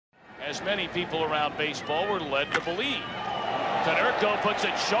as many people around baseball were led to believe. Konerko puts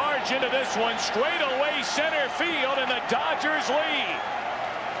a charge into this one, straight away center field, and the Dodgers lead.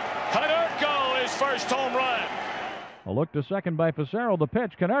 Konerko, his first home run. A look to second by Facero. The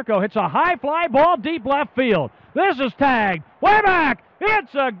pitch. Konerko hits a high fly ball deep left field. This is tagged. Way back.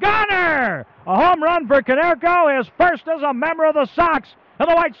 It's a gunner. A home run for Konerko, his first as a member of the Sox. And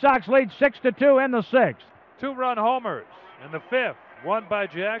the White Sox lead 6-2 in the sixth. Two-run homers in the fifth. One by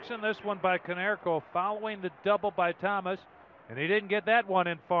Jackson, this one by Konerko, following the double by Thomas. And he didn't get that one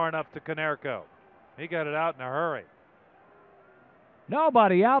in far enough to Konerko. He got it out in a hurry.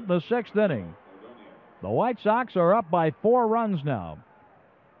 Nobody out in the sixth inning. The White Sox are up by 4 runs now.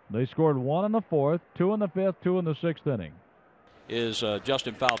 They scored 1 in the fourth, 2 in the fifth, 2 in the sixth inning. Is just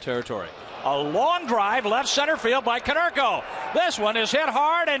in foul territory. A long drive left center field by Konerko. This one is hit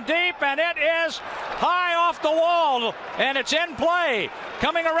hard and deep, and it is high off the wall, and it's in play.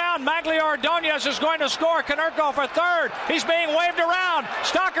 Coming around, Magli Ordonez is going to score. Konerko for third. He's being waved around.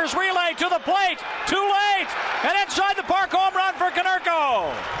 Stocker's relay to the plate. Too late, and inside the park home run for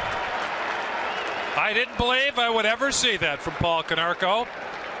Konerko. I didn't believe I would ever see that from Paul Konerko.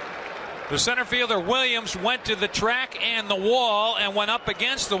 The center fielder Williams went to the track and the wall and went up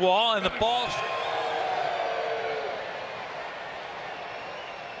against the wall, and the ball.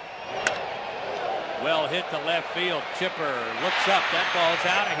 Well hit to left field. Chipper looks up. That ball's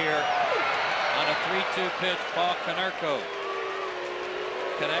out of here on a 3-2 pitch. Paul Konerko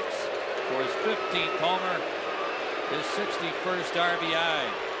connects for his 15th homer, his 61st RBI,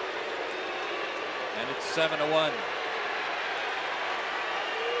 and it's 7-1.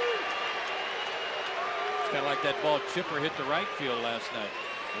 Kind of like that ball Chipper hit the right field last night.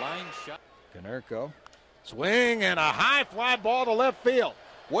 Line shot. Konerko. Swing and a high fly ball to left field.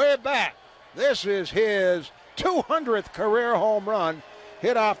 Way back. This is his 200th career home run.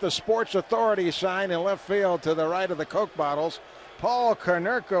 Hit off the Sports Authority sign in left field to the right of the Coke bottles. Paul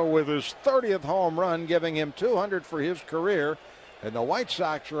Konerko with his 30th home run, giving him 200 for his career. And the White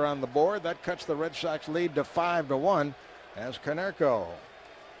Sox are on the board. That cuts the Red Sox lead to 5-1 as Konerko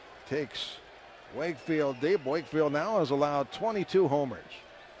takes Wakefield deep. Wakefield now has allowed 22 homers.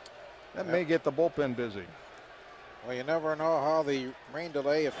 That may get the bullpen busy. Well, you never know how the rain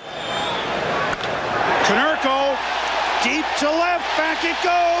delay. Konerko deep to left, back it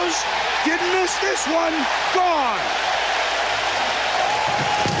goes. Didn't miss this one. Gone.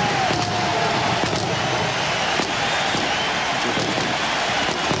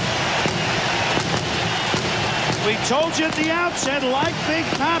 We told you at the outset, like Big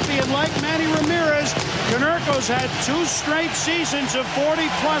Papi and like Manny Ramirez, Konerko's had 2 straight seasons of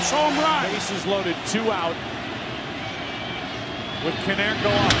 40-plus home runs. Bases loaded, 2 out. With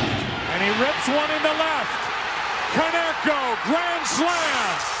Konerko up, and he rips one into left. Konerko, grand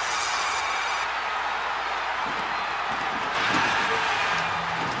slam.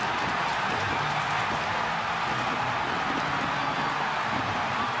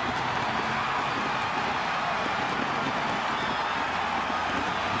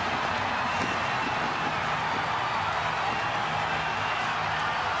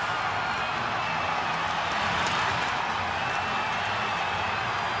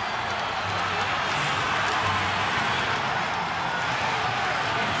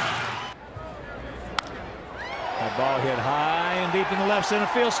 That ball hit high and deep in the left center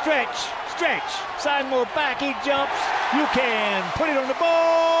field. Stretch. Sidemore back, he jumps. You can put it on the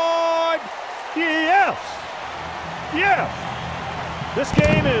board. Yes. This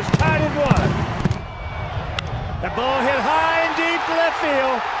game is tied at 1. That ball hit high and deep to left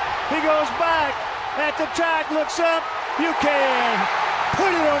field. He goes back at the track, looks up. You can put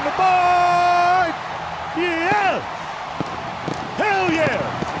it on the board. Yes. Hell yeah.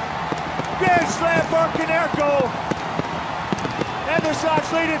 Grand slam for Konerko, and the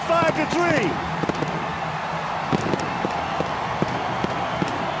Sox lead at 5-3.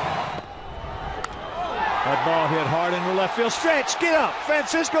 That ball hit hard into left field. Stretch, get up.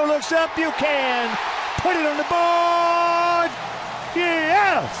 Francisco looks up. You can put it on the board.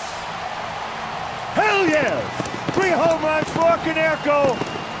 Yes. Hell yes. 3 home runs for Konerko,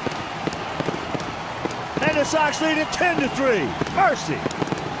 and the Sox lead at 10-3. Mercy.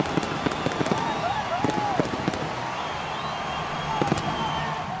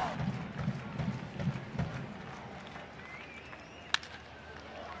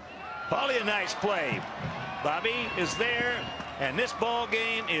 Probably a nice play. Bobby is there, and this ball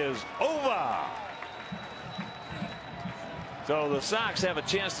game is over. So the Sox have a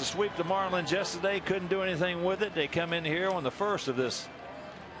chance to sweep the Marlins yesterday. Couldn't do anything with it. They come in here on the first of this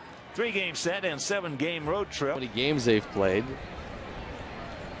 3-game set and 7-game road trip. How many games they've played.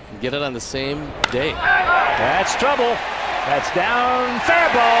 get it on the same day. That's trouble. That's down. Fair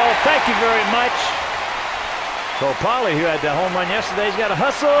ball. Thank you very much. So Pauly, who had the home run yesterday, has got a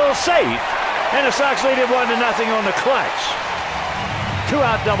hustle safe. And the Sox lead it 1-0 on the clutch.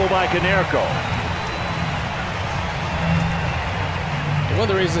 2-out double by Konerko. One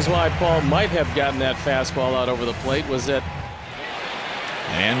of the reasons why Paul might have gotten that fastball out over the plate was that.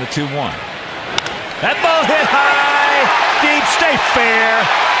 And the 2-1. That ball hit high, deep. Stay fair.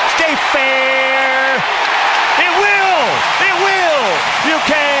 Stay fair. It will. It will. You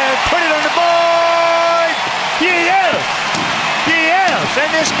can put it on the board. Yes. Yes.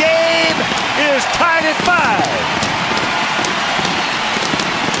 And this game is tied at 5.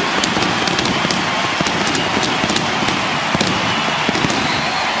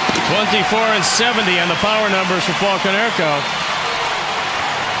 24-70 on the power numbers for Paul Konerko.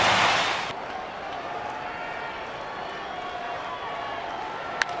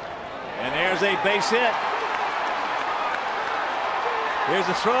 And there's a base hit. Here's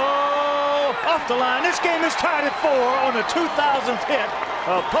a throw off the line. This game is tied at 4 on the 2000th hit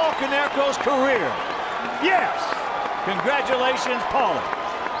of Paul Konerko's career. Yes. Congratulations, Paulie.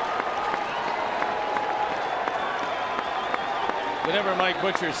 Whatever Mike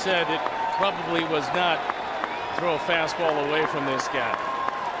Butcher said, it probably was not throw a fastball away from this guy.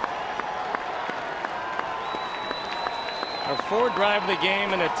 A forward drive of the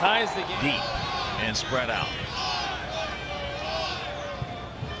game, and it ties the game. Deep and spread out.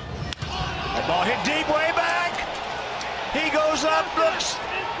 That ball hit deep way back. He goes up, looks.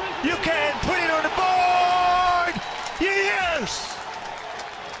 You can put it on the board. Yes.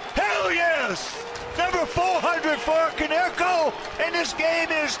 Hell yes. Number 400 for Konerko, and this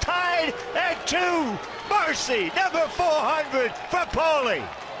game is tied at 2. Mercy, number 400 for Paulie.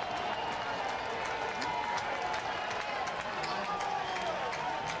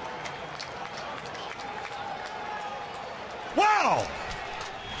 Wow!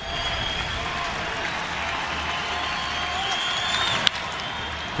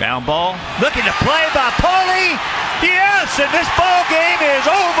 Ground ball. Looking to play by Paulie. Yes, and this ball game is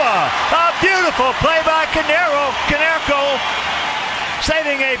over. A beautiful play by Konerko,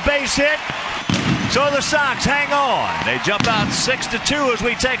 saving a base hit. So the Sox hang on. They jump out 6-2 as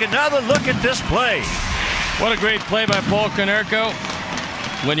we take another look at this play. What a great play by Paul Konerko.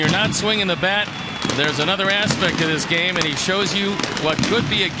 When you're not swinging the bat, there's another aspect of this game, and he shows you what could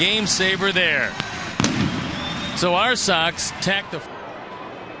be a game saver there. So our Sox tack the.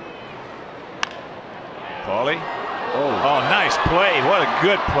 Paulie. Oh, nice play. What a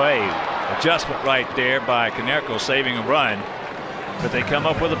good play. Adjustment right there by Konerko, saving a run. But they come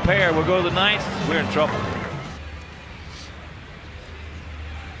up with a pair. We'll go to the 9th. We're in trouble.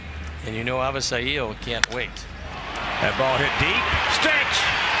 And you know Avisaíl can't wait. That ball hit deep. Stretch.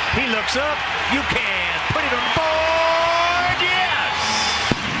 He looks up. You can put it on the board. Yes.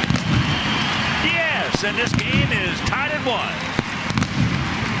 Yes. And this game is tied at 1.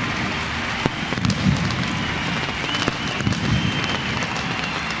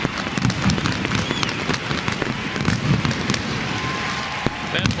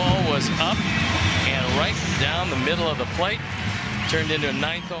 That ball was up and right down the middle of the plate. Turned into a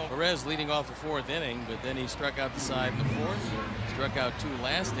 9th home. Perez leading off the 4th inning, but then he struck out the side in the 4th. Struck out 2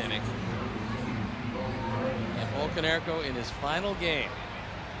 last inning. And Paul Konerko in his final game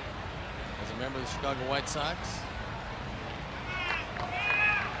as a member of the Chicago White Sox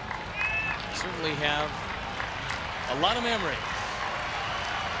certainly have a lot of memories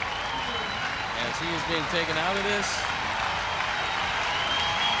as he is being taken out of this.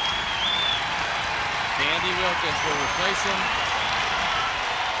 Andy Wilkins will replace him.